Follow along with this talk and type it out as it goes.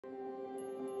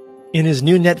In his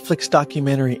new Netflix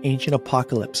documentary, Ancient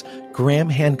Apocalypse, Graham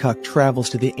Hancock travels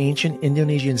to the ancient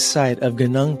Indonesian site of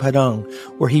Gunung Padang,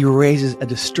 where he raises a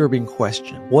disturbing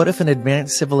question. What if an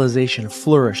advanced civilization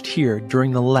flourished here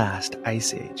during the last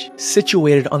ice age?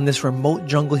 Situated on this remote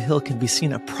jungle hill can be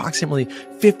seen approximately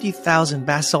 50,000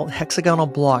 basalt hexagonal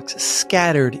blocks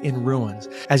scattered in ruins.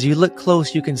 As you look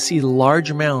close, you can see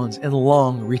large mounds and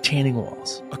long retaining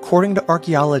walls. According to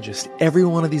archaeologists, every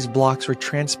one of these blocks were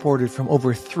transported from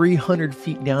over 300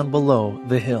 feet down below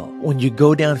the hill. When you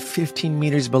go down 15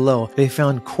 meters below, they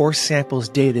found core samples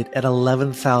dated at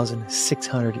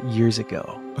 11,600 years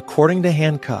ago. According to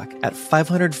Hancock, at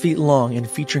 500 feet long and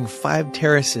featuring 5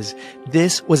 terraces,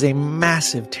 this was a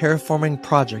massive terraforming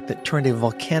project that turned a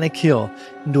volcanic hill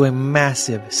into a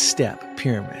massive step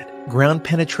pyramid.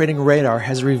 Ground-penetrating radar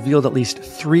has revealed at least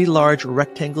 3 large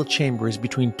rectangle chambers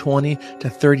between 20 to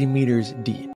 30 meters deep.